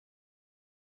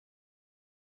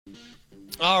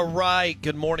All right,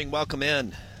 good morning. Welcome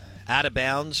in. Out of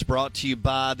Bounds, brought to you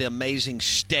by the amazing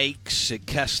steaks at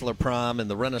Kessler Prime and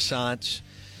the Renaissance.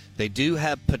 They do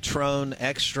have Patron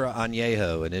Extra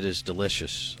Añejo, and it is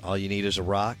delicious. All you need is a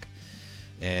rock,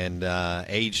 and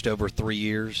aged over 3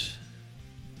 years.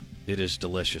 It is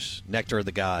delicious. Nectar of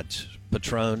the Gods,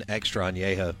 Patron Extra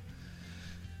Añejo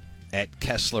at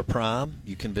Kessler Prime.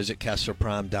 You can visit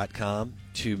KesslerPrime.com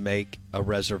to make a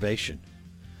reservation.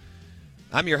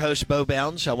 I'm your host, Bo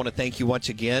Bounds. I want to thank you once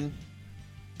again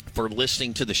for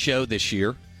listening to the show this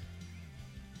year.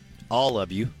 All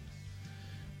of you.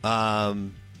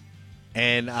 And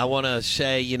I want to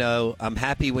say, I'm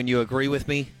happy when you agree with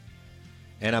me,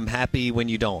 and I'm happy when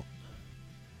you don't.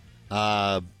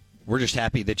 We're just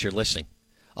happy that you're listening.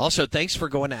 Also, thanks for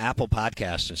going to Apple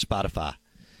Podcasts and Spotify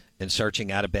and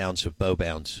searching Out of Bounds with Bo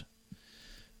Bounds.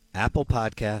 Apple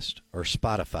Podcast or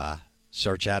Spotify,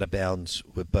 search Out of Bounds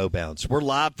with Bo Bounds. We're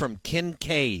live from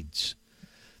Kincaid's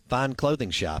Fine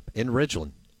Clothing Shop in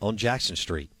Ridgeland on Jackson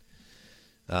Street.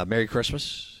 Merry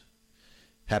Christmas,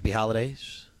 Happy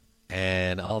Holidays,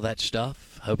 and all that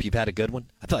stuff. Hope you've had a good one.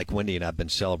 I feel like Wendy and I have been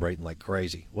celebrating like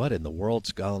crazy. What in the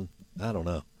world's gone? I don't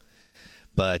know.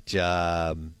 But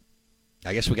I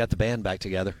guess we got the band back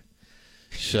together.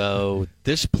 So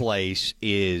this place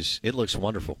it looks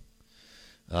wonderful.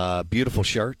 Beautiful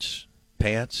shirts,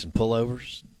 pants and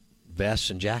pullovers, vests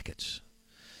and jackets.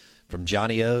 From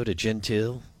Johnny O to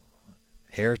Gentile,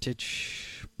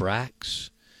 Heritage, Brax,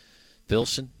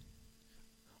 Filson,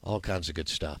 all kinds of good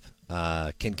stuff.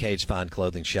 Kincaid's Fine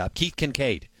Clothing Shop. Keith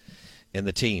Kincaid and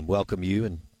the team welcome you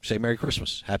and say Merry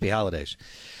Christmas, Happy Holidays.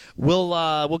 We'll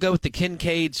go with the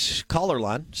Kincaid's caller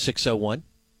line,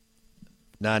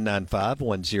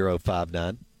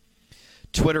 601-995-1059.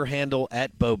 Twitter handle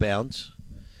at BoBounds.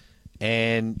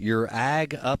 And your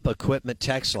Ag Up Equipment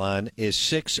text line is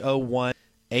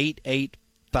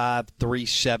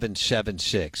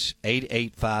 601-885-3776.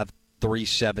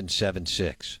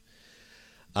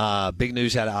 885-3776. Big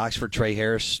news out of Oxford. Trey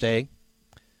Harris staying,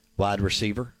 wide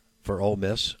receiver for Ole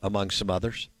Miss, among some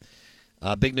others.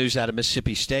 Big news out of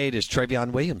Mississippi State is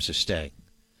Travion Williams is staying.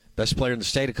 Best player in the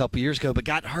state a couple years ago, but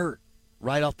got hurt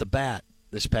right off the bat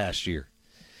this past year.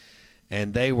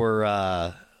 And they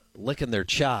were licking their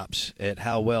chops at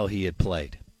how well he had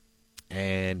played.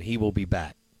 And he will be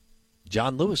back.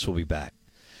 John Lewis will be back.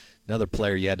 Another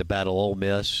player you had to battle Ole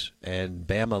Miss, and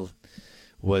Bama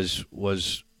was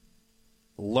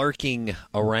lurking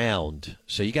around.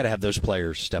 So you got to have those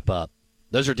players step up.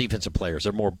 Those are defensive players.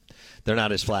 They're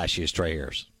not as flashy as Trey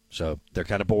Harris. So they're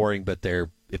kind of boring, but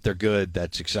if they're good,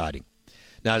 that's exciting.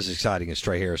 Not as exciting as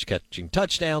Trey Harris catching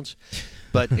touchdowns,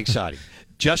 but exciting.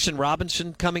 Justin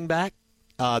Robinson coming back.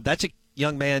 That's a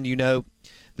young man,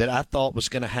 that I thought was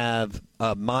going to have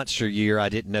a monster year. I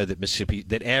didn't know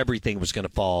that everything was going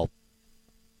to fall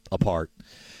apart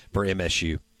for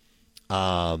MSU.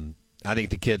 I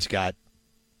think the kid's got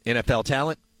NFL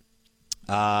talent.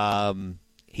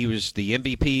 He was the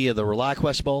MVP of the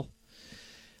ReliaQuest Bowl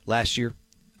last year.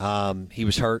 He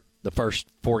was hurt the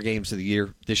first 4 games of the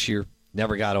year this year.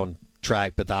 Never got on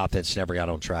track, but the offense never got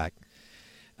on track.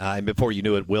 And before you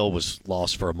knew it, Will was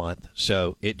lost for a month.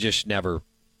 So it just never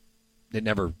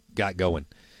got going.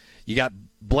 You got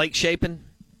Blake Shapen.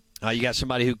 You got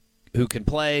somebody who can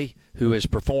play, who has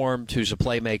performed, who's a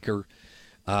playmaker.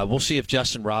 We'll see if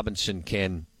Justin Robinson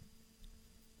can,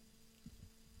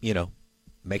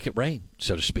 make it rain,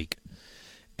 so to speak,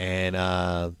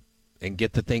 and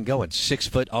get the thing going. 6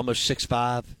 foot, almost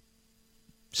 6'5",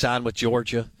 signed with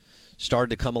Georgia,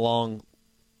 started to come along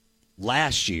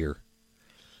last year.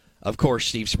 Of course,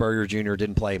 Steve Spurrier Jr.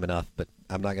 didn't play him enough, but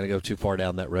I'm not going to go too far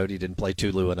down that road. He didn't play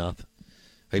Tulu enough.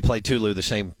 He played Tulu the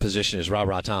same position as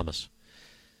Ra Thomas.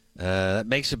 That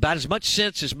makes about as much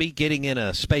sense as me getting in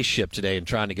a spaceship today and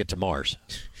trying to get to Mars.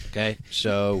 Okay?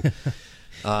 So,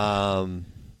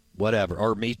 whatever.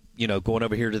 Or me, going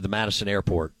over here to the Madison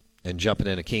airport and jumping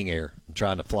in a King Air and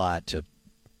trying to fly it to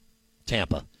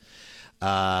Tampa.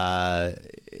 I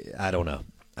don't know.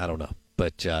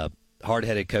 But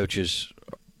hard-headed coaches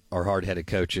are hard-headed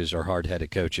coaches are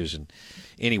hard-headed coaches. And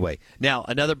anyway, now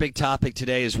another big topic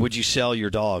today is, would you sell your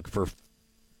dog for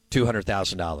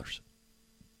 $200,000?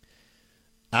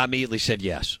 I immediately said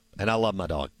yes, and I love my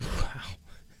dog.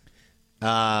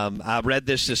 Wow. I read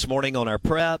this morning on our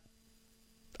prep.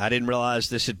 I didn't realize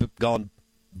this had gone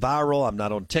viral. I'm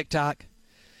not on TikTok.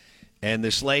 And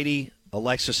this lady,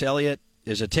 Alexis Elliott,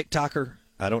 is a TikToker.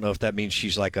 I don't know if that means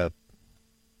she's like a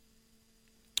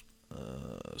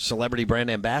celebrity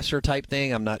brand ambassador type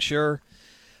thing. I'm not sure.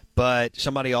 But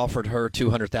somebody offered her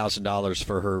 $200,000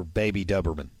 for her baby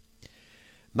Doberman.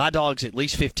 My dog's at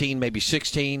least 15, maybe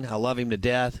 16. I love him to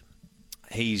death.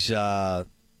 He's,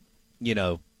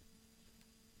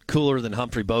 cooler than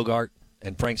Humphrey Bogart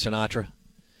and Frank Sinatra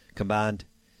combined.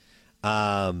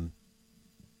 But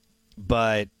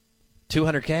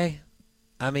 $200K,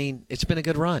 I mean, it's been a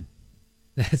good run.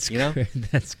 That's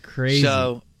that's crazy.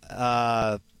 So,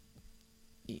 that's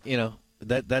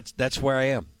where I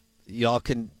am. Y'all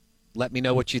can let me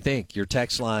know what you think. Your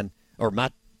text line,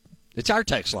 it's our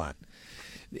text line,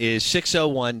 is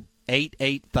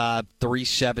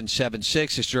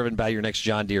 601-885-3776. It's driven by your next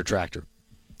John Deere tractor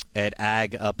at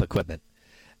Ag Up Equipment,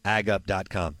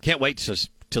 agup.com. Can't wait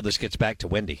till this gets back to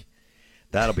windy.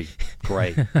 That'll be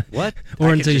great. What? Or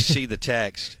I until can just see the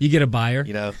text. You get a buyer.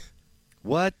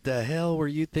 What the hell were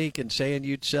you thinking saying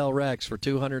you'd sell Rex for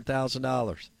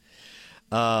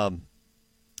 $200,000?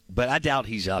 But I doubt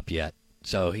he's up yet,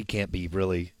 so he can't be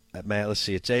really. Man, let's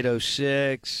see. It's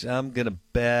 8:06. I'm going to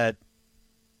bet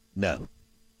no.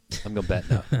 I'm going to bet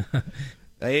no.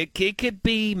 It could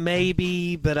be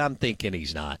maybe, but I'm thinking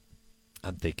he's not.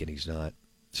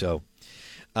 So,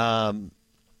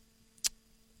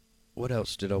 what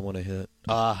else did I want to hit?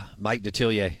 Mike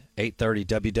Detillier, 8:30,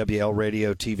 WWL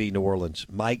Radio TV New Orleans.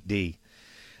 Mike D.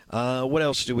 What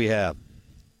else do we have?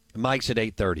 Mike's at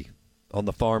 8:30 on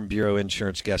the Farm Bureau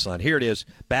Insurance guest line. Here it is,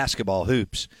 basketball,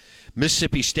 hoops.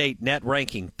 Mississippi State net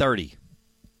ranking 30th.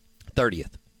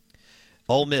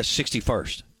 Ole Miss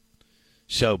 61st.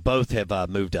 So both have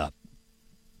moved up.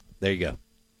 There you go.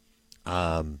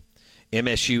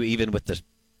 MSU, even with the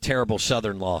terrible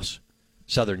Southern loss,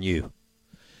 Southern U.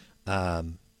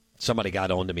 Somebody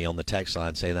got on to me on the text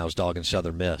line saying I was dogging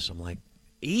Southern Miss. I'm like,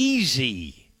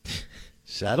 easy.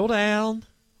 Settle down.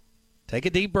 Take a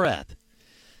deep breath.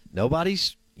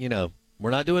 Nobody's, we're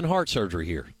not doing heart surgery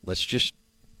here.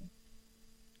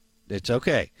 It's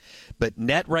okay. But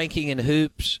net ranking in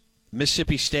hoops,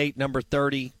 Mississippi State number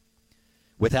 30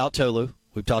 without Tolu.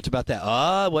 We've talked about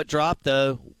that. What dropped,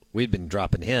 though? We've been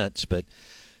dropping hints, but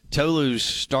Tolu's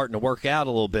starting to work out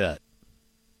a little bit.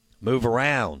 Move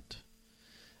around.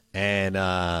 And,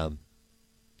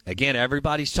 again,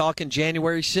 everybody's talking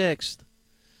January 6th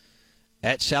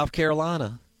at South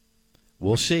Carolina.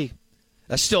 We'll see.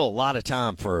 That's still a lot of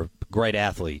time for a great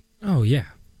athlete. Oh, yeah.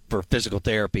 For physical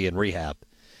therapy and rehab.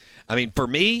 I mean, for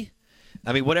me,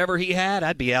 whatever he had,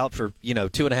 I'd be out for,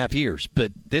 2.5 years.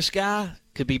 But this guy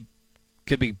could be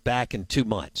back in 2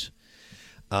 months.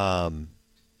 So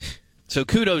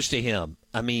kudos to him.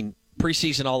 I mean,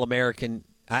 preseason All-American.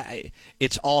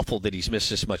 It's awful that he's missed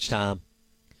this much time,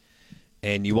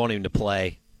 and you want him to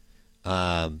play.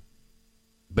 But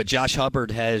Josh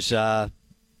Hubbard has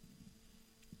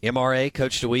MRA,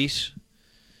 Coach DeWeese.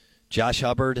 Josh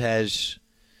Hubbard has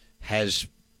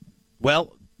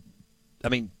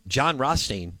John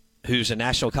Rothstein, who's a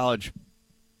National College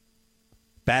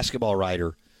basketball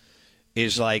writer,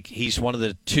 is like he's one of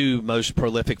the 2 most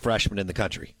prolific freshmen in the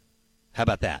country. How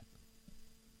about that?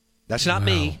 That's not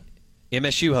me,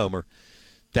 MSU homer.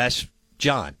 That's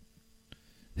John,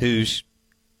 who's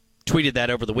tweeted that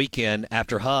over the weekend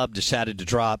after Hub decided to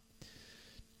drop,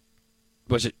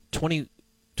 was it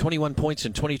 21 points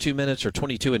in 22 minutes or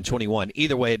 22 and 21?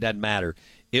 Either way, it doesn't matter.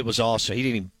 It was awesome. He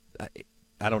didn't even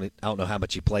I don't know how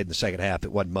much he played in the second half.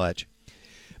 It wasn't much.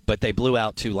 But they blew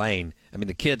out Tulane. I mean,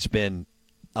 the kid's been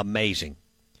amazing.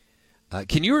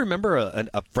 Can you remember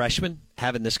a freshman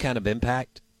having this kind of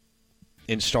impact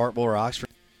in Starkville or Oxford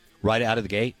right out of the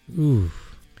gate? Ooh.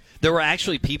 There were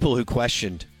actually people who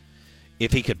questioned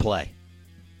if he could play.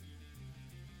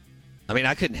 I mean,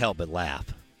 I couldn't help but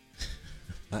laugh.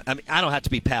 I mean, I don't have to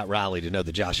be Pat Riley to know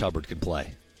that Josh Hubbard can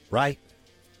play, right?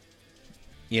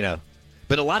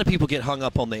 But a lot of people get hung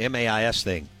up on the MAIS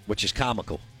thing, which is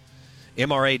comical.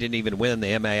 MRA didn't even win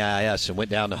the MAIS and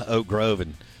went down to Oak Grove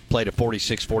and played a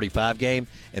 46-45 game,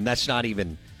 and that's not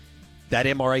even that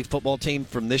MRA football team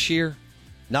from this year,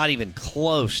 not even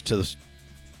close to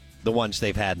the ones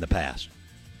they've had in the past.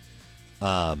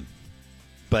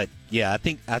 But yeah, I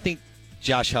think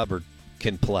Josh Hubbard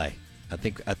can play. I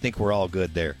think we're all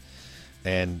good there,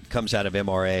 and comes out of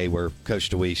MRA where Coach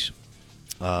DeWeese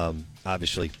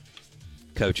obviously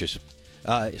coaches.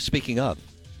 Speaking of,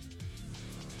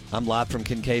 I'm live from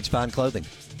Kincaid's Fine Clothing,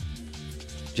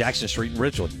 Jackson Street in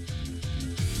Ridgewood.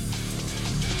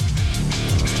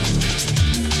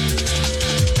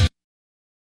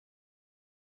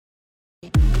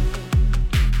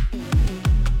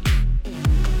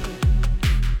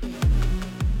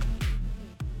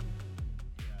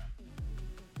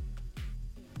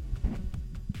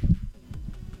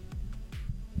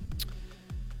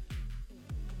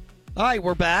 All right,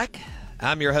 we're back.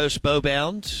 I'm your host, Bo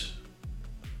Bounds.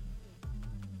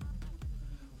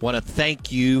 Want to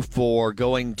thank you for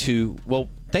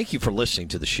thank you for listening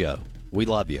to the show. We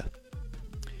love you.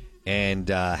 And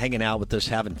hanging out with us,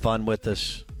 having fun with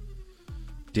us,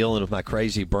 dealing with my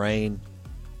crazy brain,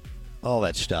 all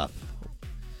that stuff.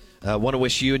 I want to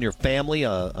wish you and your family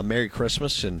a Merry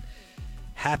Christmas and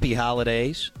Happy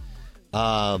Holidays.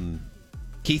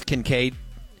 Keith Kincaid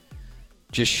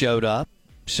just showed up,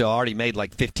 so I already made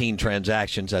like 15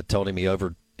 transactions. I told him he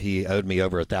owed me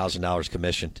over $1,000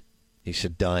 commissioned. He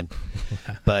said, done.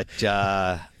 But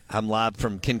I'm live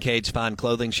from Kincaid's Fine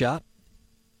Clothing Shop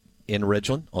in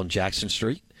Ridgeland on Jackson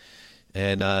Street.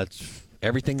 And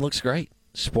everything looks great.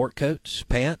 Sport coats,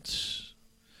 pants,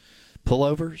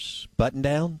 pullovers,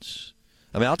 button-downs.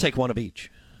 I mean, I'll take one of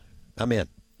each. I'm in.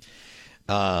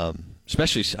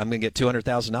 Especially, I'm going to get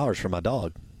 $200,000 for my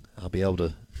dog. I'll be able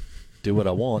to do what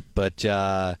I want. But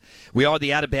we are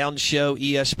the Out of Bounds Show,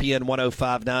 ESPN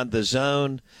 105.9 The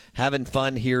Zone. Having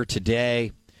fun here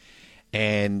today.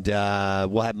 And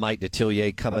we'll have Mike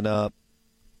Detillier coming up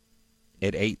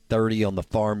at 8:30 on the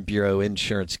Farm Bureau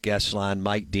Insurance Guest Line.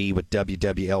 Mike D with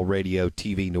WWL Radio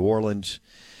TV New Orleans.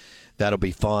 That'll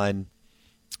be fun.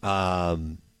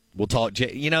 We'll talk.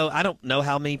 I don't know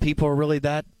how many people are really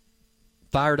that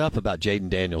fired up about Jaden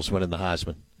Daniels winning the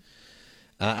Heisman.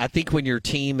 I think when your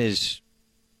team is,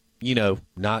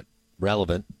 not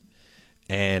relevant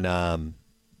and,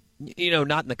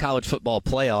 not in the college football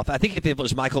playoff, I think if it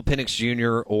was Michael Penix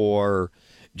Jr. or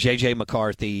J.J.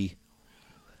 McCarthy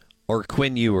or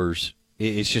Quinn Ewers,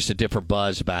 it's just a different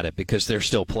buzz about it because they're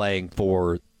still playing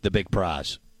for the big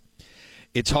prize.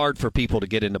 It's hard for people to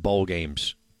get into bowl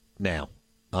games now.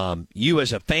 You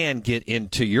as a fan get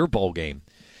into your bowl game,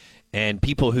 and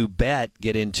people who bet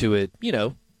get into it,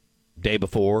 day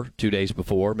before, 2 days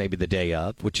before, maybe the day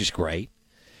of, which is great.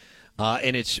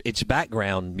 And it's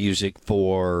background music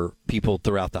for people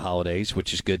throughout the holidays,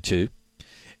 which is good too.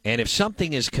 And if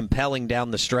something is compelling down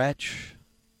the stretch,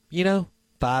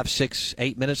 5, 6,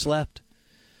 8 minutes left,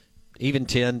 even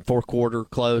 10, fourth quarter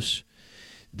close,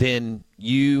 then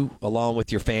you, along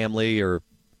with your family, or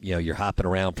you're hopping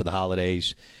around for the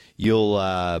holidays,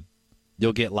 you'll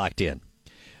get locked in.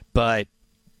 But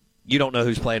you don't know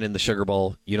who's playing in the Sugar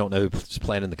Bowl. You don't know who's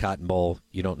playing in the Cotton Bowl.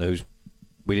 You don't know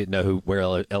we didn't know where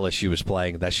LSU was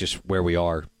playing. That's just where we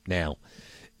are now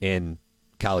in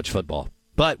college football.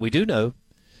 But we do know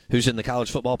who's in the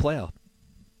college football playoff.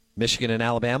 Michigan and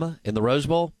Alabama in the Rose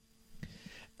Bowl.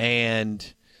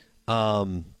 And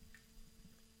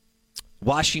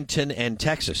Washington and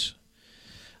Texas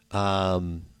are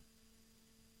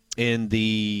they in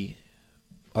the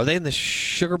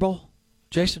Sugar Bowl,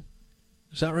 Jason?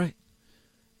 Is that right?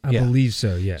 I believe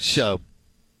so, yes. So,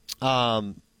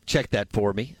 check that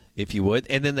for me, if you would.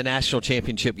 And then the national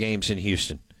championship games in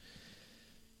Houston.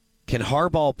 Can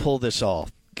Harbaugh pull this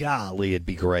off? Golly, it'd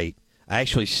be great. I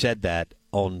actually said that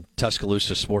on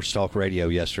Tuscaloosa Sports Talk Radio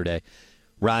yesterday.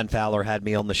 Ryan Fowler had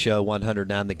me on the show,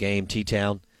 109 The Game,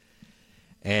 T-Town.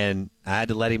 And I had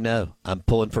to let him know. I'm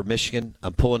pulling for Michigan.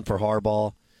 I'm pulling for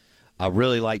Harbaugh. I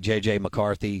really like J.J.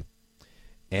 McCarthy.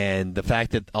 And the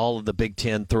fact that all of the Big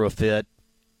Ten threw a fit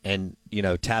and,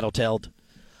 tattletaled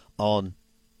on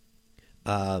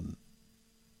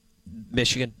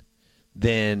Michigan,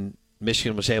 then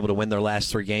Michigan was able to win their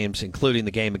last 3 games, including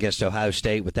the game against Ohio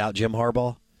State without Jim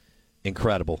Harbaugh.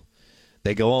 Incredible.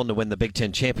 They go on to win the Big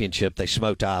Ten championship. They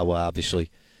smoked Iowa, obviously,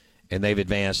 and they've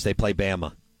advanced. They play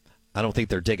Bama. I don't think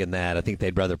they're digging that. I think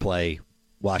they'd rather play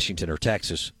Washington or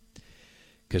Texas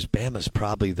because Bama's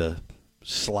probably the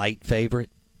slight favorite.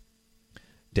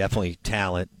 Definitely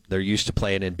talent. They're used to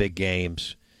playing in big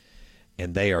games,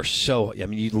 and they are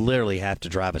you literally have to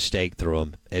drive a stake through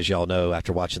them, as y'all know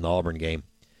after watching the Auburn game,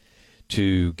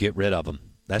 to get rid of them.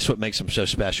 That's what makes them so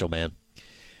special, man.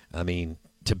 I mean,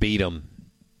 to beat them.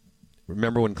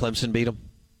 Remember when Clemson beat them?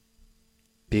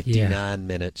 59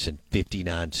 minutes and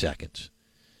 59 seconds.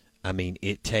 I mean,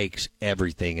 it takes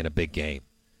everything in a big game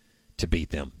to beat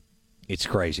them. It's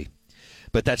crazy.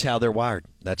 But that's how they're wired.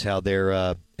 That's how they're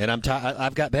and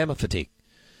I've got Bama fatigue.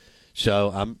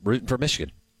 So I'm rooting for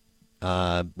Michigan.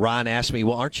 Ryan asked me,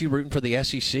 well, aren't you rooting for the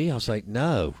SEC? I was like,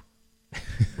 no.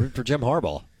 Rooting for Jim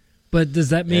Harbaugh. But does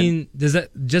that mean,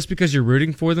 just because you're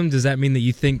rooting for them, does that mean that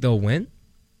you think they'll win?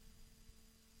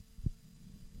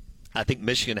 I think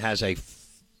Michigan has I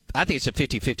think it's a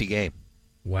 50-50 game.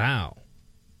 Wow.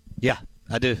 Yeah,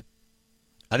 I do.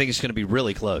 I think it's going to be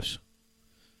really close.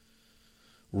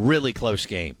 Really close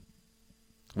game.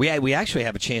 We actually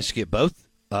have a chance to get both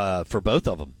for both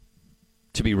of them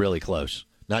to be really close,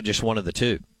 not just one of the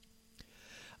two.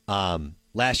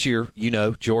 Last year,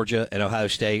 Georgia and Ohio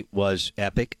State was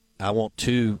epic. I want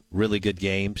 2 really good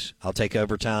games. I'll take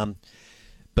overtime.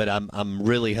 But I'm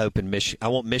really hoping I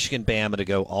want Michigan Bama to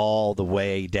go all the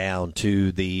way down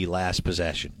to the last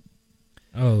possession.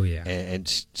 Oh, yeah. And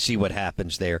see what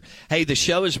happens there. Hey, the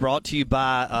show is brought to you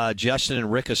by Justin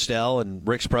and Rick Estelle and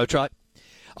Rick's Pro Truck,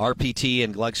 RPT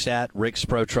and Gluckstadt, Rick's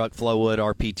Pro Truck, Flowwood,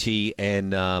 RPT,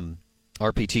 and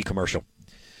RPT Commercial.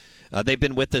 They've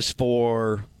been with us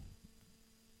for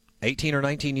 18 or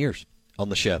 19 years on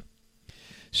the show.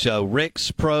 So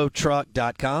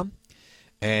ricksprotruck.com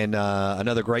and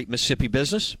another great Mississippi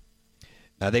business.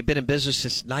 They've been in business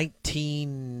since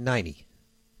 1990.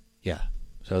 Yeah.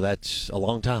 So that's a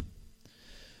long time.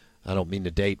 I don't mean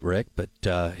to date Rick, but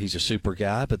he's a super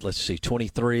guy. But let's see,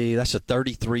 23, that's a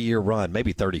 33-year run,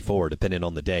 maybe 34, depending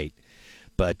on the date.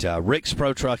 But Rick's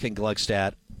Pro Truck in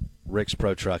Gluckstadt, Rick's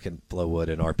Pro Truck in Flowwood,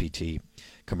 and RPT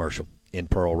Commercial in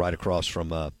Pearl, right across from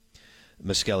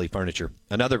Muskelly Furniture.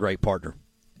 Another great partner.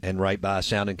 And right by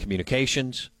Sound and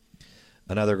Communications,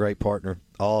 another great partner.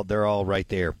 They're all right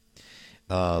there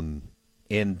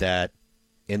in that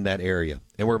area.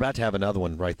 And we're about to have another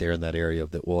one right there in that area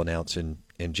that we'll announce in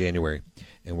January,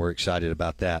 and we're excited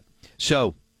about that.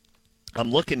 So I'm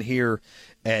looking here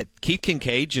at Keith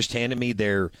Kincaid just handed me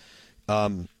their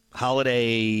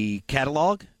holiday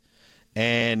catalog,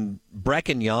 and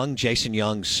Brecken Young, Jason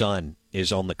Young's son,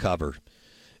 is on the cover.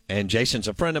 And Jason's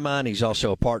a friend of mine. He's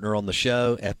also a partner on the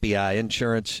show, FBBI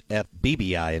Insurance,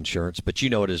 but you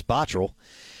know it as Bottrell.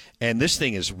 And this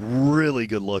thing is really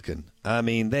good looking. I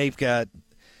mean, they've got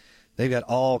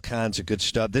all kinds of good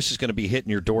stuff. This is going to be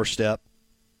hitting your doorstep,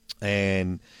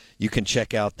 and you can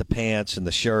check out the pants and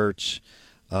the shirts.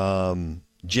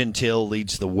 Gentile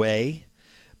leads the way,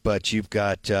 but you've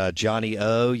got Johnny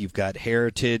O, you've got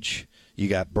Heritage, you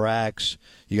got Brax,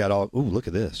 you got all. Ooh, look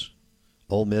at this.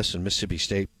 Ole Miss and Mississippi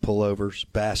State pullovers,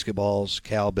 basketballs,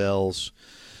 cowbells,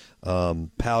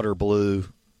 powder blue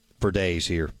for days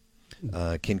here.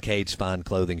 Kincaid's Fine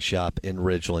Clothing Shop in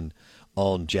Ridgeland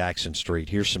on Jackson Street.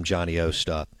 Here's some Johnny O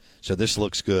stuff. So this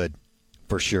looks good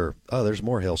for sure. Oh, there's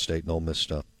more Hail State and Ole Miss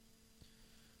stuff.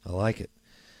 I like it.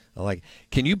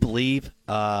 Can you believe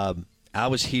I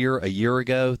was here a year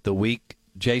ago, the week,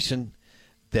 Jason,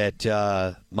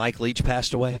 that Mike Leach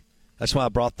passed away? That's why I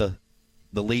brought the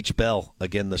Leach bell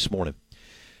again this morning.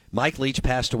 Mike Leach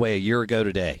passed away a year ago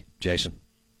today, Jason.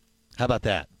 How about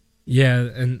that? Yeah,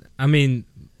 and I mean,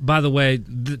 by the way,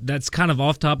 that's kind of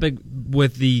off topic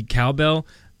with the cowbell,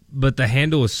 but the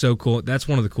handle is so cool. That's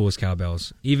one of the coolest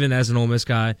cowbells. Even as an Ole Miss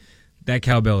guy, that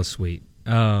cowbell is sweet.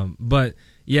 But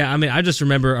yeah, I mean, I just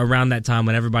remember around that time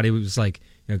when everybody was like,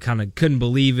 kind of couldn't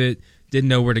believe it, didn't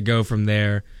know where to go from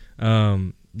there.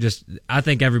 I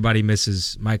think everybody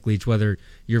misses Mike Leach, whether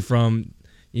you're from,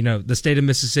 the state of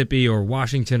Mississippi or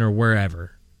Washington or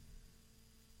wherever.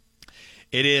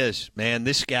 It is, man.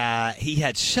 This guy, he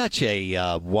had such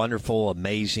a wonderful,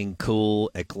 amazing, cool,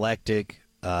 eclectic,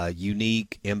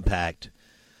 unique impact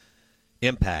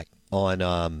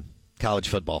on college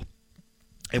football.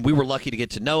 And we were lucky to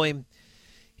get to know him.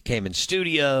 He came in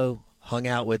studio, hung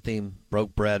out with him,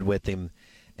 broke bread with him,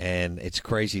 and it's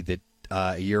crazy that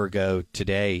a year ago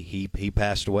today he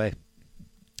passed away.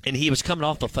 And he was coming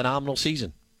off a phenomenal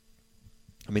season.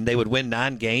 I mean, they would win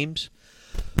 9 games,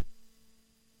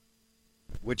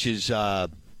 which is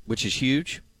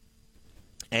huge.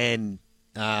 And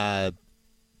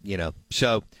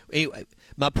so anyway,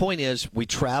 my point is we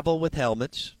travel with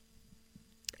helmets,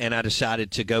 and I decided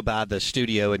to go by the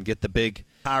studio and get the big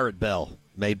pirate bell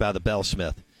made by the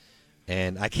bellsmith.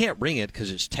 And I can't ring it because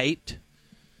it's taped.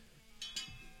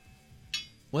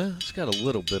 Well, it's got a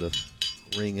little bit of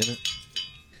ring in it.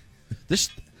 I'm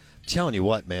telling you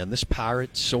what, man, this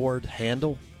pirate sword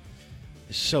handle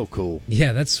is so cool.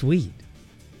 Yeah, that's sweet.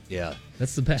 Yeah.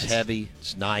 That's the best. It's heavy.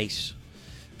 It's nice.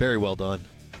 Very well done.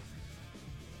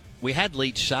 We had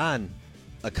Leach sign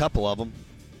a couple of them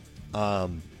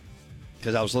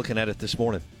because I was looking at it this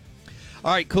morning.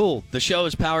 All right, cool. The show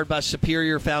is powered by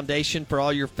Superior Foundation for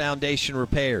all your foundation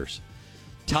repairs.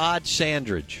 Todd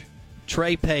Sandridge,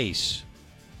 Trey Pace,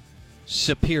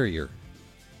 Superior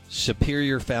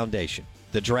Foundation.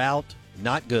 The drought,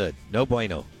 not good. No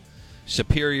bueno.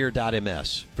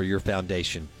 Superior.ms for your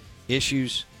foundation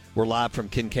issues. We're live from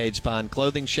Kincaid's Fine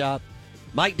Clothing Shop.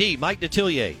 Mike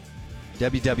Detillier,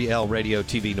 WWL Radio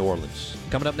TV New Orleans.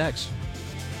 Coming up next.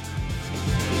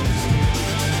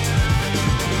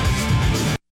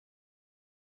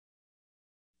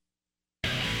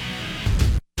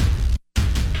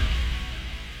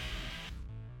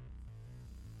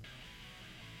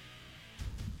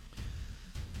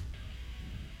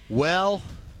 Well,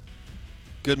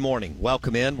 good morning.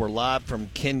 Welcome in. We're live from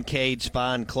Kincaid's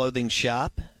Fine Clothing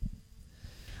Shop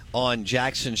on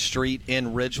Jackson Street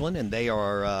in Ridgeland, and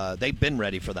they've been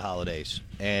ready for the holidays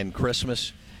and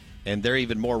Christmas, and they're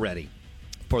even more ready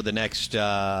for the next,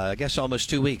 I guess, almost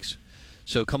 2 weeks.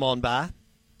 So come on by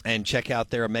and check out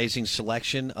their amazing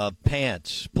selection of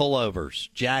pants,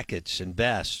 pullovers, jackets, and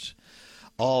vests,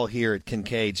 all here at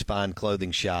Kincaid's Fine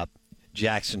Clothing Shop,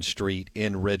 Jackson Street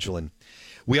in Ridgeland.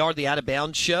 We are the Out of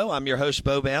Bounds Show. I'm your host,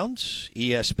 Bo Bounds,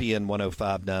 ESPN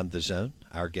 105.9 The Zone.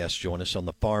 Our guests join us on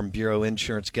the Farm Bureau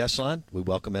Insurance Guest Line. We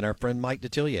welcome in our friend Mike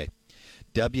Detillier,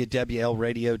 WWL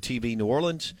Radio TV New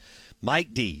Orleans.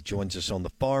 Mike D joins us on the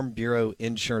Farm Bureau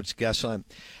Insurance Guest Line.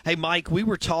 Hey, Mike, we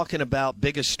were talking about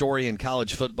biggest story in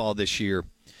college football this year,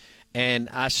 and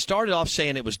I started off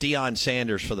saying it was Deion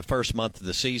Sanders for the first month of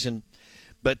the season.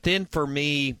 But then for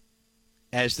me,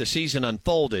 as the season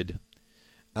unfolded,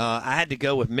 I had to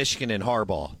go with Michigan and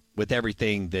Harbaugh with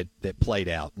everything that played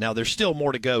out. Now, there's still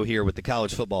more to go here with the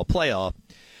college football playoff,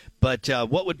 but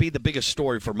what would be the biggest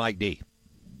story for Mike D?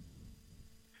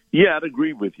 Yeah, I'd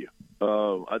agree with you.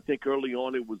 I think early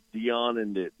on it was Deion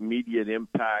and the immediate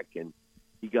impact, and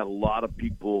he got a lot of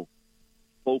people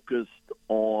focused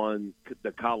on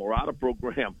the Colorado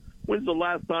program. When's the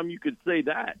last time you could say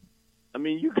that? I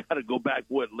mean, you got to go back,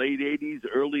 late 80s,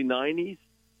 early 90s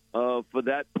for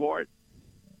that part.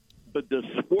 But the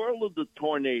swirl of the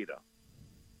tornado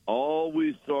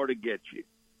always sort of gets you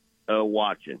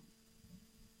watching.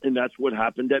 And that's what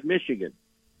happened at Michigan.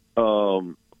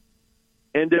 And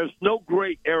there's no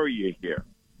gray area here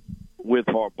with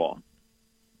Harbaugh.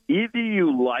 Either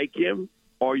you like him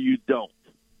or you don't.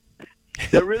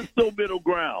 There is no middle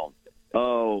ground.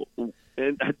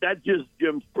 And that's just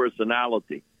Jim's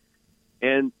personality.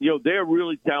 And, they're a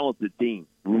really talented team,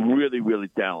 really, really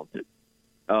talented.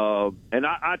 And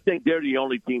I think they're the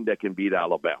only team that can beat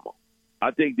Alabama.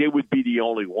 I think they would be the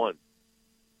only one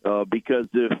because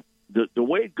if the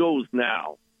way it goes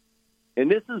now, and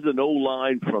this is an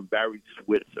O-line from Barry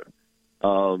Switzer.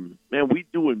 Man, we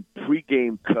doing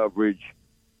pregame coverage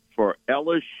for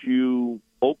LSU,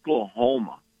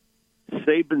 Oklahoma.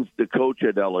 Saban's the coach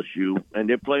at LSU, and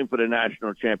they're playing for the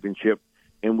national championship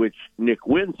in which Nick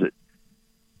wins it.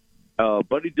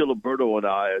 Buddy Diliberto and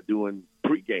I are doing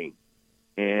pregame.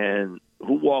 And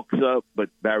who walks up but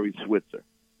Barry Switzer?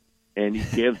 And he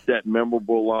gives that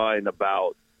memorable line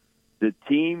about the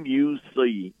team you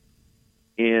see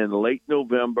in late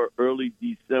November, early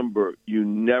December, you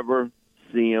never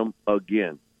see them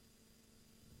again.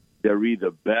 They're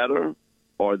either better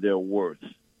or they're worse.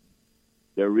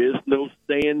 There is no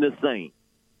staying the same.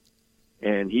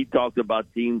 And he talked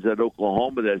about teams at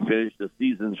Oklahoma that finished the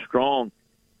season strong,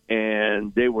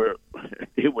 and they were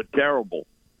terrible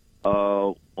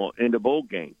in the bowl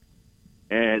game.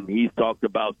 And he talked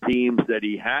about teams that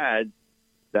he had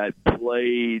that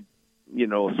played,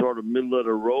 sort of middle of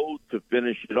the road to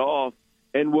finish it off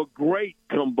and were great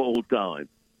come bowl time.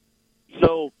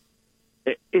 So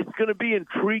it's going to be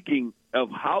intriguing of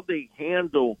how they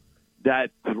handle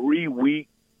that 3-week,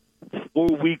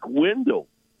 4-week window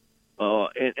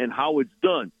and how it's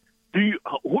done.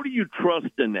 Who do you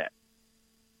trust in that?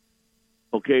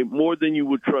 Okay, more than you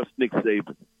would trust Nick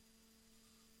Saban.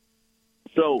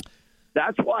 So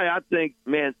that's why I think,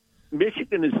 man,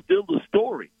 Michigan is still the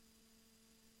story,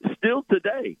 still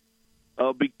today,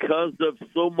 because of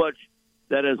so much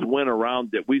that has went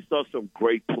around it. We saw some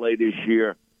great play this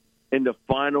year in the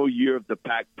final year of the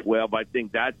Pac-12. I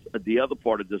think that's the other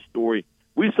part of the story.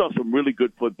 We saw some really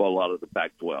good football out of the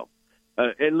Pac-12.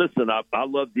 And listen, I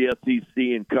love the SEC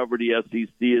and cover the SEC.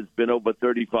 It's been over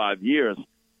 35 years.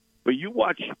 But you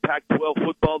watch Pac-12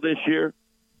 football this year,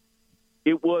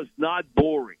 it was not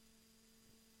boring.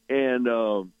 And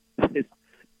I'll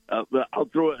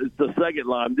throw it. It's the second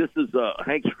line. This is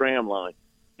Hank Stram line.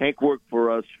 Hank worked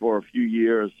for us for a few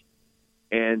years,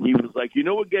 and he was like,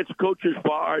 what gets coaches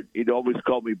fired? He'd always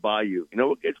call me Bayou. You know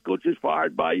what gets coaches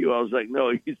fired, Bayou? I was like,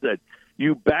 no. He said,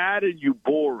 you bad and you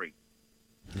boring.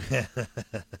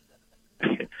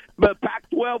 But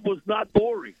Pac-12 was not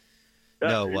boring.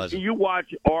 No, it wasn't. You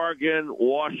watch Oregon,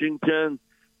 Washington,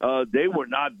 they were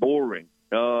not boring.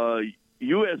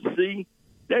 USC,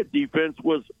 their defense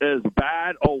was as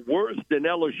bad or worse than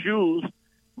LSU's,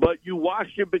 but you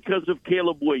watched it because of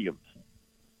Caleb Williams.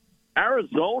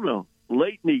 Arizona,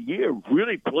 late in the year,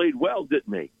 really played well,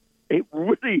 didn't they?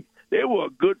 They were a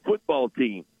good football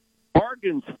team.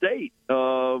 Oregon State, they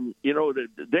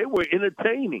were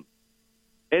entertaining.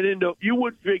 And you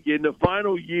would figure in the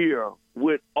final year,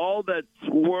 with all that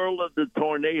swirl of the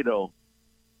tornado,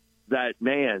 that,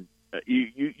 man,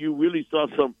 you really saw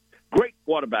some great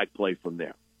quarterback play from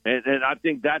there. And I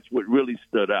think that's what really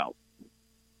stood out.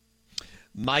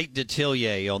 Mike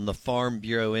Detillier on the Farm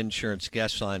Bureau Insurance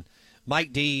guest line.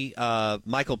 Mike D.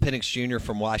 Michael Penix Jr.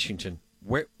 from Washington.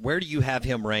 Where do you have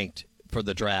him ranked for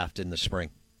the draft in the spring?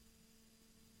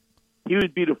 He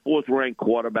would be the 4th-ranked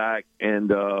quarterback,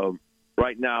 and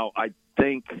right now I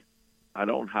think I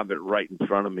don't have it right in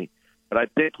front of me, but I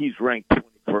think he's ranked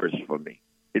 21st for me.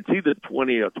 It's either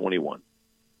 20 or 21.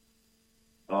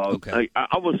 Okay.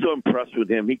 I was so impressed with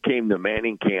him. He came to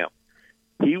Manning camp.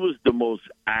 He was the most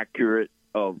accurate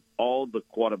of all the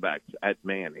quarterbacks at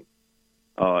Manning.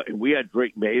 And we had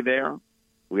Drake May there.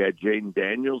 We had Jaden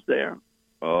Daniels there.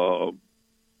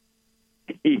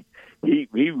 He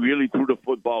really threw the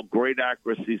football, great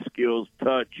accuracy, skills,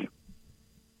 touch.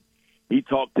 He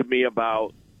talked to me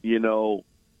about,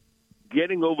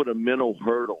 getting over the mental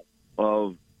hurdle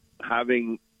of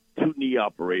having 2 knee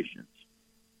operations,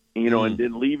 and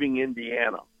then leaving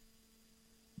Indiana.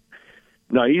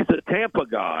 Now, he's a Tampa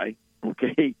guy,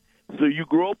 okay? So you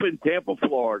grow up in Tampa,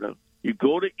 Florida, you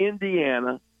go to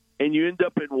Indiana, and you end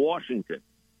up in Washington.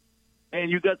 And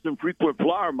you got some frequent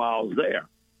flyer miles there.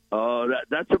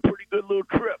 That's a pretty good little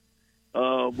trip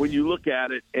when you look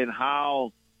at it and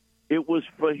how it was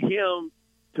for him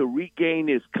to regain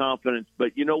his confidence.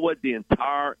 But you know what? The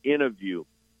entire interview,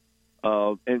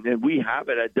 and we have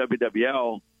it at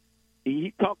WWL,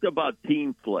 he talked about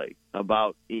team play,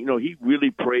 about, he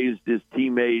really praised his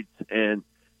teammates and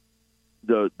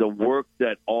the work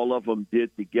that all of them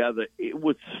did together. It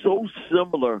was so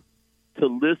similar to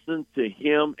listen to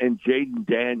him and Jaden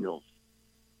Daniels.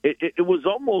 It was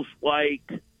almost like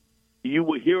you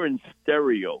were hearing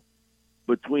stereo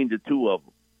between the two of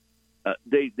them.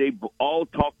 They all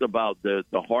talked about the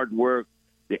hard work,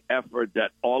 the effort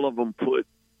that all of them put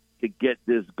to get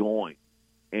this going.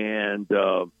 And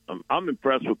I'm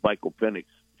impressed with Michael Penix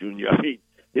Jr. I mean,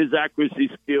 his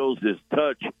accuracy skills, his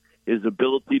touch, his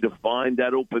ability to find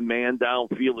that open man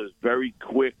downfield is very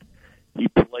quick. He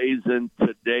plays in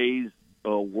today's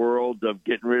world of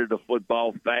getting rid of the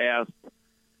football fast.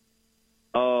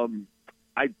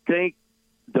 I think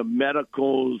the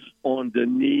medicals on the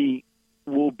knee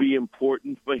will be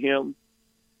important for him,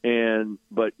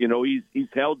 but he's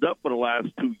held up for the last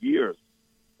 2 years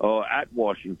at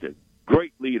Washington.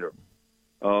 Great leader,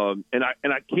 and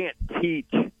I can't teach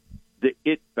the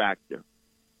it factor.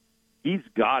 He's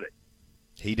got it.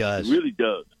 He does. He really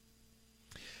does.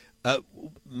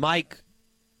 Mike,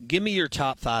 give me your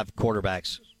top 5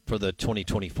 quarterbacks for the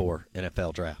 2024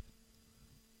 NFL Draft.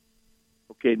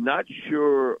 Okay, not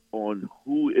sure on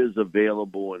who is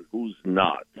available and who's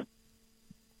not.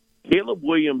 Caleb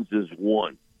Williams is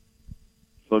one.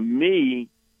 For me,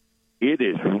 it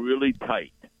is really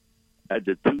tight at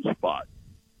the 2 spot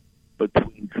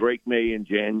between Drake May and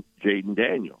Jaden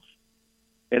Daniels.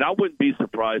 And I wouldn't be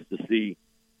surprised to see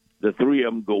the 3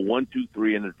 of them go 1, 2,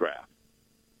 3 in the draft.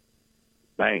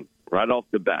 Bang, right off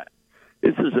the bat.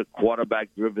 This is a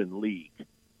quarterback-driven league.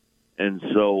 And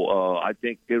so I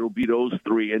think it'll be those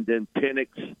 3. And then Penix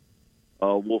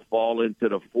will fall into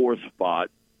the 4th spot.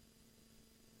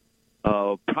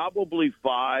 Probably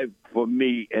 5 for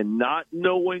me. And not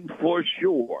knowing for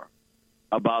sure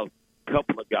about a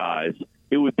couple of guys,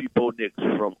 it would be Bo Nix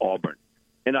from Auburn.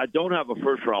 And I don't have a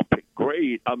first-round pick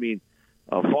grade. I mean,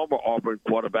 a former Auburn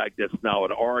quarterback that's now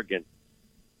at Oregon.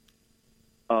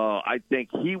 I think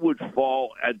he would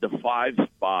fall at the 5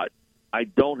 spot. I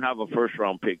don't have a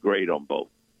first-round pick grade on both.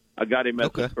 I got him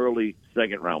at the early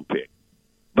second-round pick.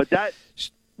 But that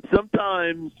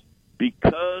sometimes,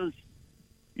 because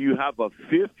you have a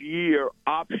 5th-year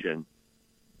option,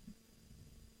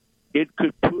 it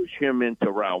could push him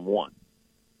into round 1.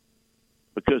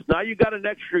 Because now you got an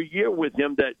extra year with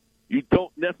him that you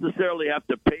don't necessarily have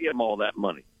to pay him all that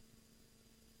money.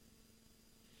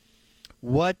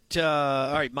 All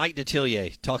right, Mike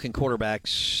Detillier, talking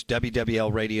quarterbacks,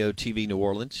 WWL Radio TV New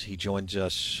Orleans. He joins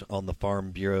us on the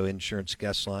Farm Bureau Insurance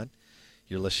guest line.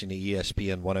 You're listening to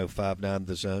ESPN 105.9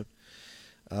 The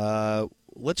Zone.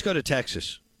 Let's go to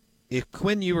Texas. If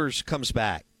Quinn Ewers comes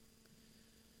back,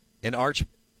 and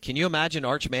can you imagine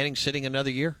Arch Manning sitting another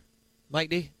year,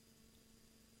 Mike D?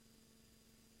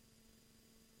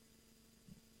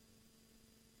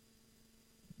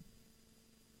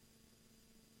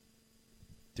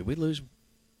 Did we lose him?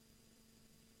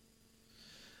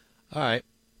 All right,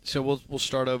 so we'll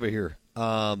start over here.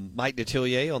 Mike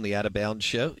Detillier on the Out of Bounds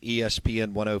Show,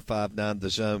 ESPN 105.9 The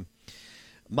Zone.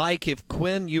 Mike, if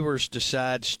Quinn Ewers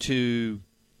decides to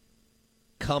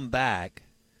come back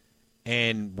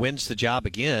and wins the job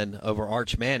again over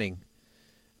Arch Manning,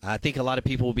 I think a lot of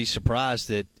people will be surprised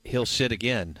that he'll sit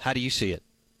again. How do you see it?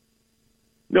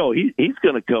 No, he's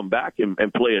going to come back and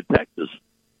play at Texas.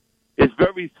 It's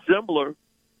very similar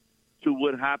to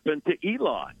what happened to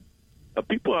Eli.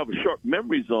 People have short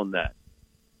memories on that.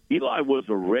 Eli was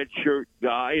a redshirt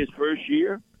guy his first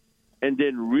year and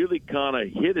then really kind of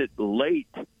hit it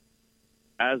late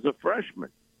as a freshman.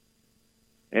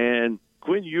 And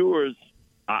Quinn Ewers,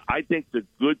 I think, is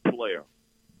a good player.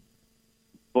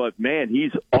 But, man,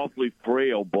 he's awfully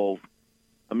frail, both.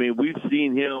 I mean, we've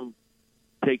seen him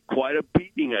take quite a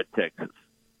beating at Texas.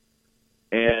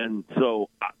 And so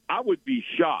I would be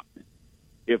shocked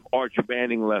if Arch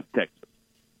Manning left Texas.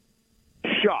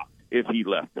 Shocked if he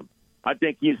left him. I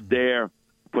think he's there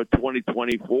for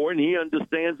 2024, and he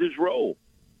understands his role.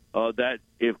 That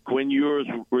if Quinn Ewers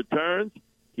returns,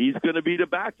 he's going to be the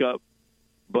backup.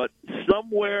 But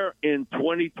somewhere in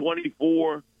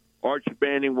 2024, Arch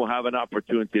Manning will have an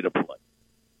opportunity to play.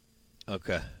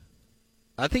 Okay.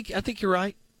 I think you're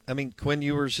right. I mean, Quinn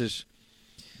Ewers is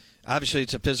obviously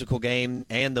it's a physical game,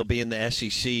 and they'll be in the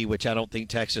SEC, which I don't think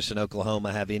Texas and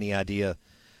Oklahoma have any idea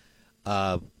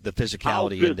the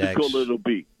physicality index. How physical it'll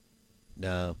be.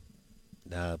 No,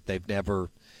 they've never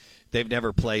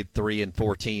played 3 and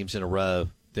 4 teams in a row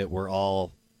that were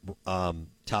all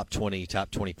top 20, top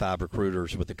 25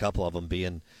 recruiters, with a couple of them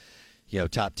being,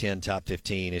 top 10, top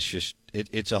 15. It's just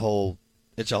it's a whole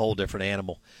different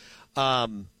animal.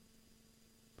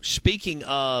 Speaking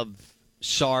of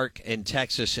Sark and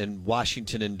Texas and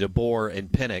Washington and DeBoer and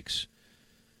Penix,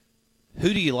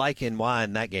 who do you like and why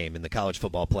in that game in the college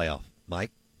football playoff,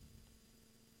 Mike?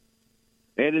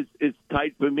 And it's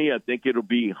tight for me. I think it'll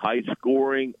be high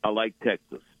scoring. I like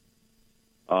Texas.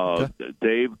 Okay.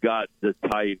 They've got the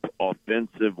type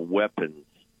offensive weapons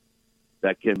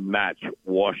that can match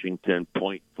Washington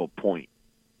point for point.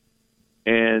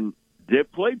 And they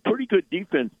played pretty good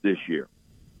defense this year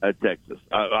at Texas.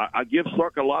 I give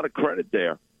Sark a lot of credit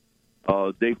there.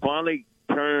 They finally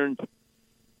turned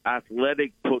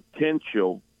athletic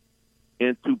potential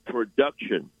into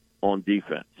production on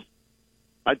defense.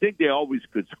 I think they always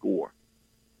could score.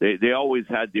 They always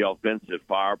had the offensive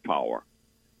firepower.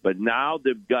 But now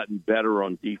they've gotten better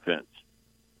on defense.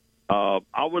 I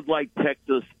would like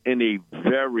Texas in a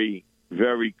very,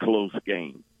 very close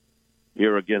game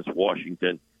here against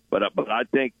Washington. But I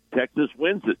think Texas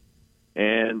wins it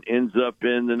and ends up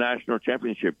in the national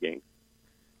championship game.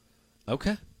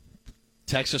 Okay.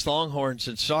 Texas Longhorns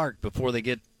and Sark before they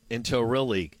get into a real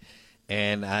league.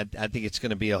 And I think it's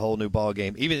going to be a whole new ball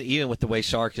game. Even with the way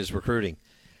Sark is recruiting,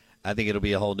 I think it'll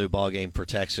be a whole new ball game for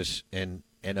Texas and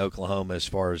Oklahoma as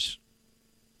far as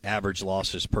average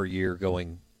losses per year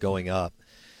going up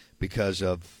because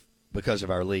of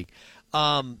our league.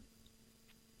 Let's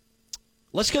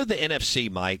go to the NFC,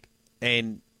 Mike.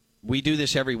 And we do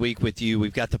this every week with you.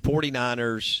 We've got the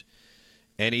 49ers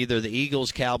and either the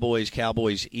Eagles,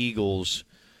 Cowboys, Eagles.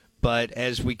 But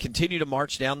as we continue to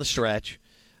march down the stretch,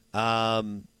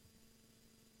 I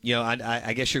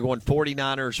guess you're going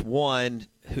 49ers 1.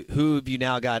 Who have you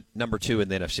now got number 2 in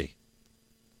the NFC?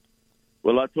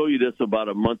 Well, I told you this about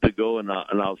a month ago, and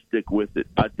I'll stick with it.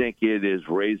 I think it is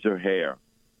razor hair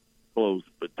close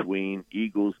between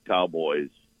Eagles, Cowboys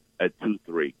at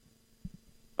 2-3.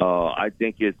 I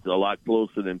think it's a lot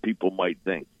closer than people might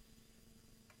think.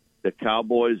 The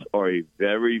Cowboys are a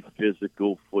very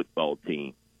physical football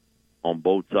team on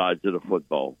both sides of the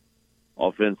football.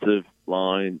 Offensive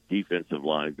line, defensive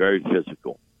line, very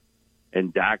physical.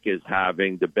 And Dak is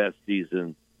having the best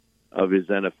season of his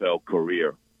NFL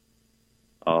career.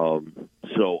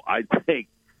 So I think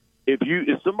if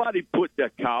somebody put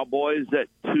the Cowboys at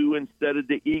 2 instead of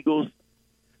the Eagles,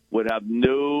 would have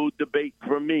no debate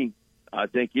from me. I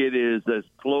think it is as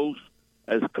close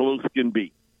can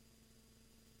be.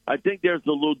 I think there's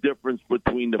a little difference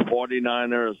between the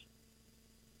 49ers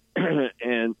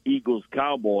and Eagles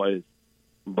Cowboys,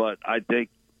 but I think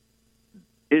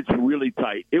it's really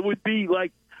tight. It would be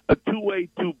like a 2A,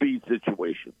 2B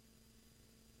situation.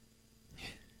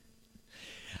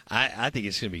 I think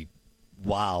it's going to be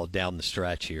wild down the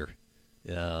stretch here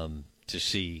to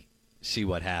see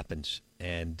what happens.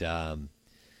 And,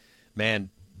 man,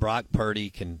 Brock Purdy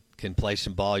can play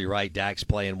some ball. You're right, Dak's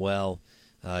playing well.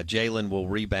 Jalen will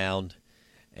rebound,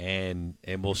 and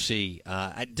we'll see.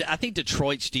 I think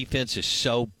Detroit's defense is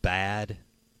so bad,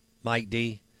 Mike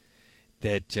D,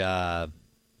 that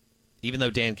even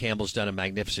though Dan Campbell's done a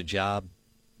magnificent job,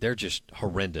 they're just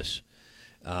horrendous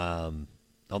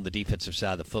on the defensive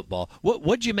side of the football.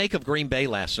 What'd you make of Green Bay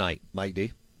last night, Mike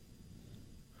D?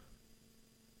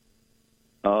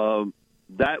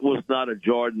 That was not a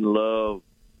Jordan Love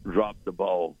drop the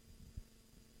ball.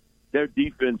 Their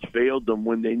defense failed them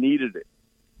when they needed it.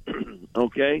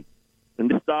 Okay? And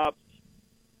the stops,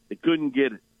 they couldn't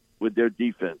get it with their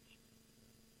defense.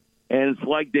 And it's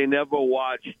like they never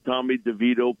watched Tommy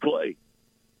DeVito play.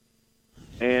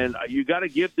 And you got to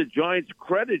give the Giants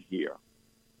credit here.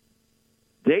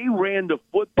 They ran the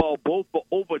football both for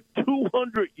over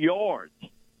 200 yards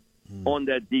on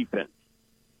that defense.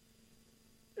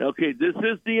 Okay, this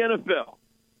is the NFL.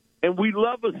 And we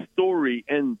love a story,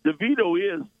 and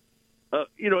DeVito is,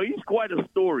 he's quite a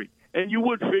story. And you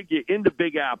would figure in the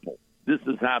Big Apple this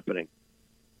is happening.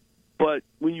 But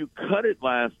when you cut it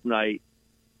last night,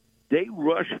 they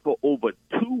rushed for over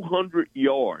 200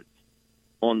 yards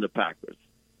on the Packers.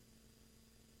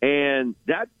 And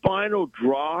that final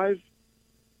drive,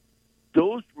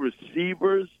 those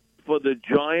receivers for the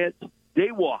Giants,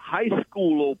 they were high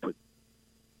school open.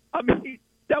 I mean,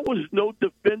 that was no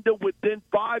defender within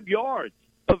 5 yards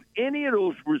of any of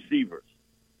those receivers.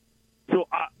 So,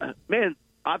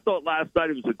 I thought last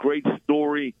night it was a great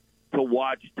story to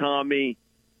watch Tommy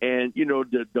and,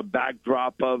 the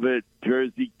backdrop of it,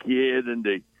 Jersey kid and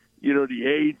the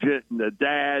agent and the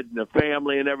dad and the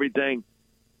family and everything.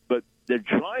 But the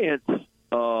Giants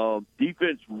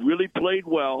defense really played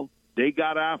well. They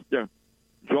got after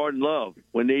Jordan Love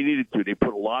when they needed to. They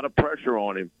put a lot of pressure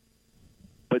on him.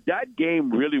 But that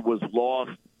game really was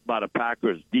lost by the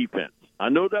Packers' defense. I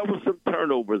know there was some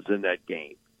turnovers in that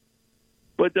game.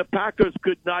 But the Packers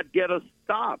could not get a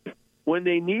stop when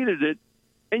they needed it.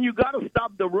 And you got to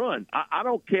stop the run. I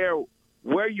don't care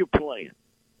where you're playing.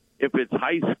 If it's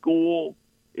high school,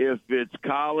 if it's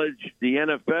college, the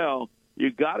NFL,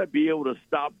 you got to be able to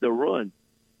stop the run.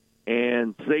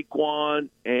 And Saquon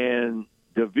and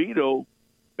DeVito,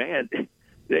 man,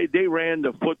 they ran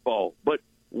the football. But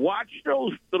watch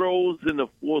those throws in the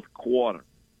fourth quarter.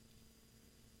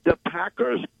 The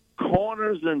Packers'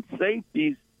 corners and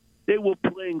safeties, they were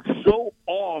playing so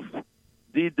off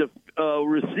the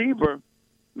receiver.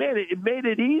 Man, it made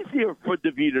it easier for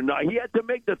DeVito. Now, he had to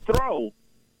make the throw,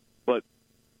 but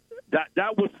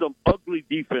that was some ugly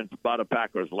defense by the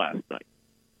Packers last night.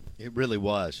 It really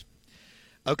was.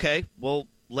 Okay, well,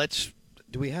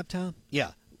 do we have time?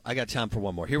 Yeah, I got time for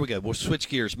one more. Here we go. We'll switch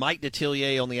gears. Mike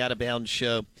Detillier on the Out of Bounds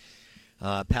Show,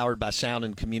 powered by Sound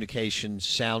and Communications,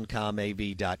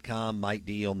 soundcomav.com. Mike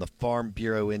D on the Farm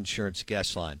Bureau Insurance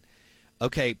guest line.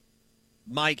 Okay,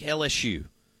 Mike, LSU.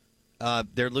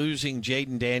 They're losing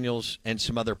Jaden Daniels and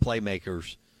some other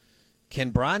playmakers.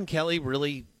 Can Brian Kelly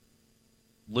really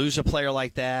lose a player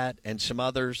like that and some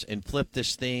others and flip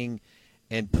this thing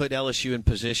and put LSU in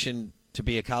position to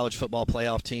be a college football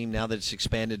playoff team now that it's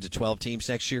expanded to 12 teams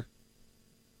next year?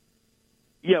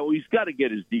 Yeah, well, he's got to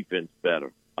get his defense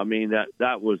better. I mean,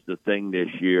 that was the thing this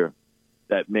year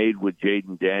that made what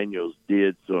Jaden Daniels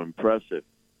did so impressive.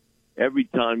 Every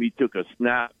time he took a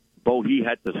snap, he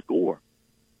had to score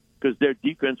because their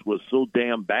defense was so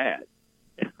damn bad.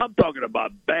 And I'm talking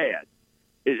about bad.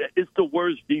 It's the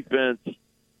worst defense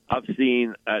I've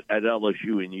seen at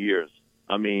LSU in years.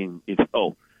 I mean,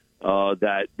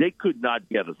 that they could not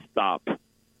get a stop,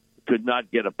 could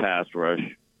not get a pass rush,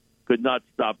 could not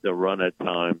stop the run at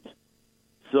times.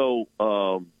 So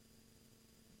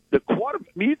the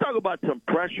quarterback, you talk about some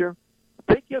pressure.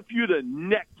 Think if you're the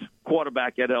next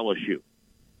quarterback at LSU.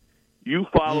 You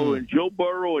following Joe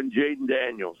Burrow and Jaden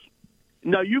Daniels.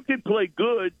 Now, you could play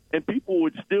good, and people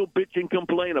would still bitch and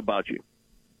complain about you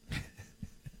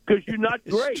because you're not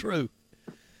great. It's true.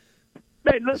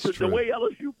 Man, listen, the way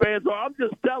LSU fans are, I'm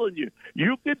just telling you,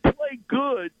 you could play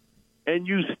good, and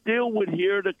you still would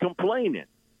hear the complaining.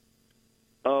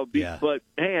 But,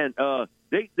 man,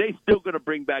 they still going to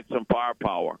bring back some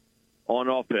firepower on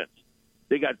offense.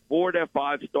 They got 4 of their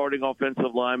 5 starting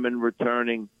offensive linemen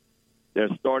returning. Their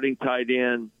starting tight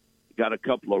end. Got a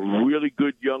couple of really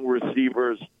good young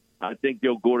receivers. I think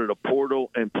they'll go to the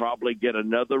portal and probably get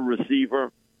another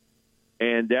receiver.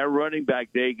 And their running back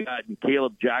they got, and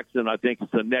Caleb Jackson, I think is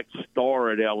the next star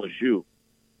at LSU.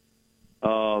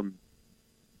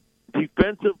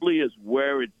 Defensively is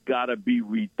where it's got to be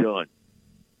redone.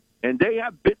 And they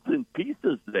have bits and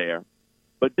pieces there,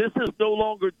 but this is no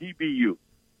longer DBU.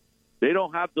 They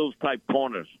don't have those type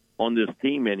corners on this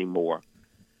team anymore.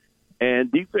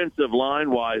 And defensive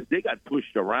line-wise, they got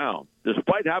pushed around,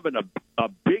 despite having a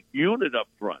big unit up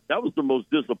front. That was the most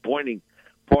disappointing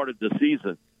part of the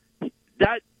season.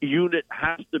 That unit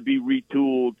has to be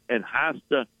retooled and has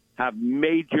to have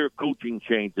major coaching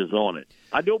changes on it.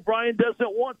 I know Brian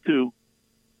doesn't want to,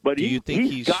 but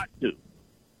he's got to.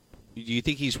 Do you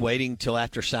think he's waiting till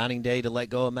after signing day to let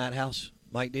go of Matt House,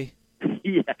 Mike D?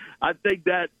 Yeah, I think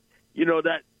that,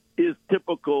 that is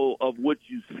typical of what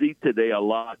you see today a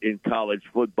lot in college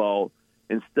football.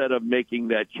 Instead of making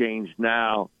that change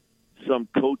now, some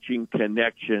coaching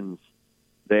connections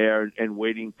there and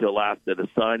waiting till after the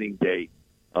signing date.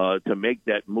 to make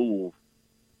that move.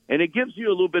 And it gives you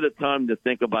a little bit of time to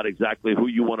think about exactly who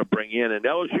you want to bring in. And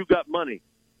LSU got money.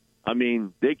 I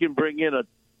mean, they can bring in a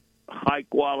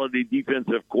high-quality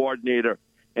defensive coordinator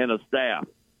and a staff.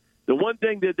 The one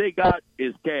thing that they got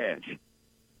is cash.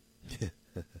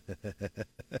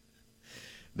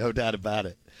 No doubt about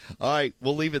it. All right,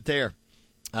 we'll leave it there.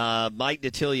 Mike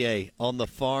Detillier on the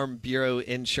Farm Bureau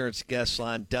Insurance Guest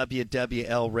Line,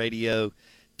 WWL Radio,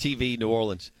 TV, New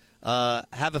Orleans.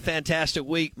 Have a fantastic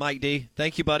week, Mike D.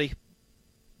 Thank you, buddy.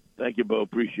 Thank you, Bo.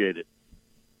 Appreciate it.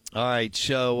 All right,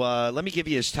 so let me give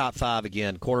you his top 5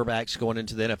 again. Quarterbacks going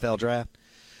into the NFL draft.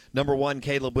 Number 1,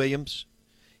 Caleb Williams.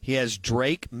 He has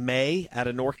Drake May out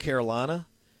of North Carolina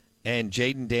and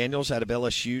Jaden Daniels out of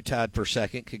LSU tied for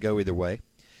second. Could go either way.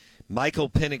 Michael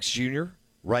Penix Jr.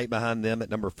 right behind them at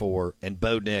number 4, and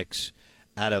Bo Nix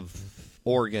out of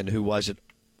Oregon, who was at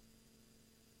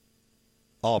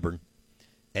Auburn,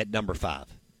 at number 5.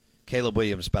 Caleb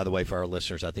Williams, by the way, for our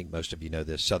listeners, I think most of you know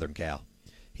this, Southern Cal.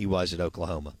 He was at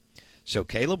Oklahoma. So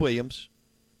Caleb Williams,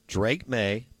 Drake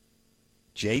May,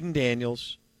 Jaden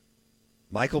Daniels,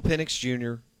 Michael Penix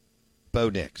Jr., Bo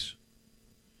Nix.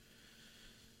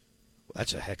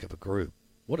 That's a heck of a group.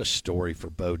 What a story for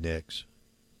Bo Nix.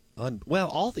 What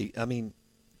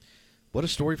a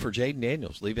story for Jaden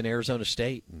Daniels, leaving Arizona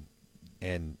State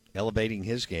and elevating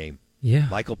his game. Yeah.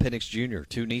 Michael Penix Jr.,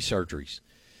 2 knee surgeries.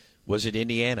 Was it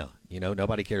Indiana?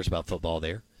 Nobody cares about football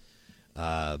there.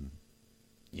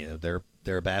 They're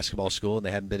a basketball school, and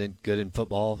they haven't been good in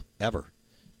football ever.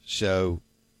 So,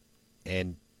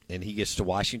 and he gets to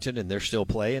Washington, and they're still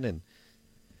playing,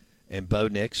 and Bo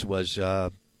Nix was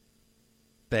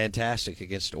fantastic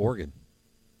against Oregon.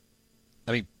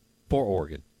 I mean, for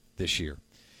Oregon this year.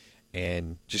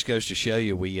 And just goes to show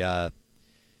you we're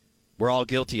all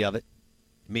guilty of it,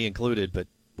 me included, but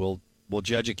we'll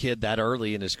judge a kid that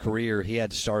early in his career. He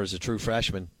had to start as a true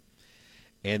freshman,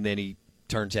 and then he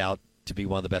turns out to be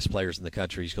one of the best players in the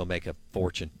country. He's going to make a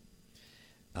fortune.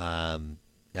 I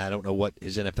don't know what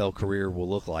his NFL career will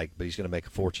look like, but he's going to make a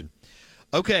fortune.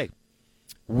 Okay,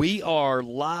 we are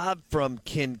live from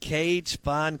Kincaid's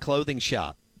Fine Clothing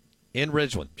Shop in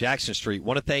Ridgeland, Jackson Street.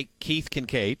 Want to thank Keith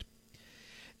Kincaid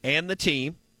and the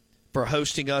team for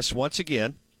hosting us once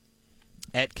again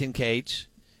at Kincaid's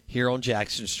here on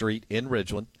Jackson Street in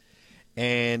Ridgeland.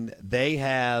 And they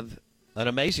have an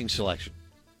amazing selection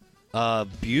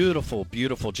of beautiful,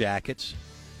 beautiful jackets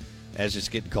as it's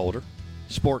getting colder,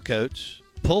 sport coats,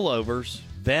 pullovers,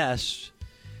 vests,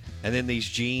 and then these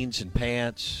jeans and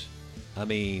pants. I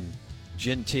mean,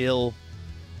 Gentile,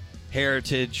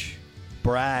 Heritage,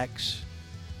 Brax,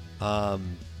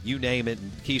 you name it.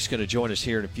 And Keith's going to join us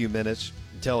here in a few minutes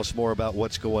and tell us more about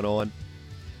what's going on.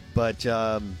 But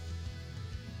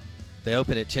they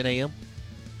open at 10 a.m.,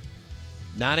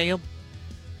 9 a.m.,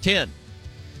 10.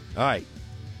 All right,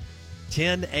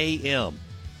 10 a.m.,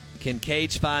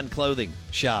 Kincaid's Fine Clothing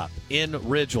Shop in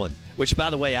Ridgeland, which, by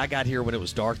the way, I got here when it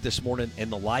was dark this morning,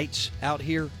 and the lights out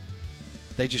here,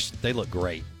 they look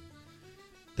great.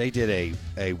 They did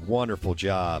a wonderful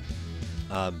job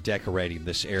decorating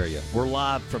this area. We're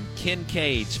live from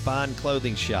Kincaid's Fine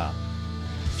Clothing Shop,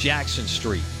 Jackson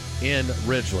Street in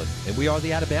Ridgeland, and we are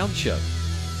the Out of Bounds Show.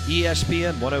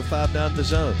 ESPN 105.9 The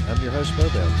Zone. I'm your host, Bo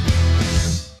Bell.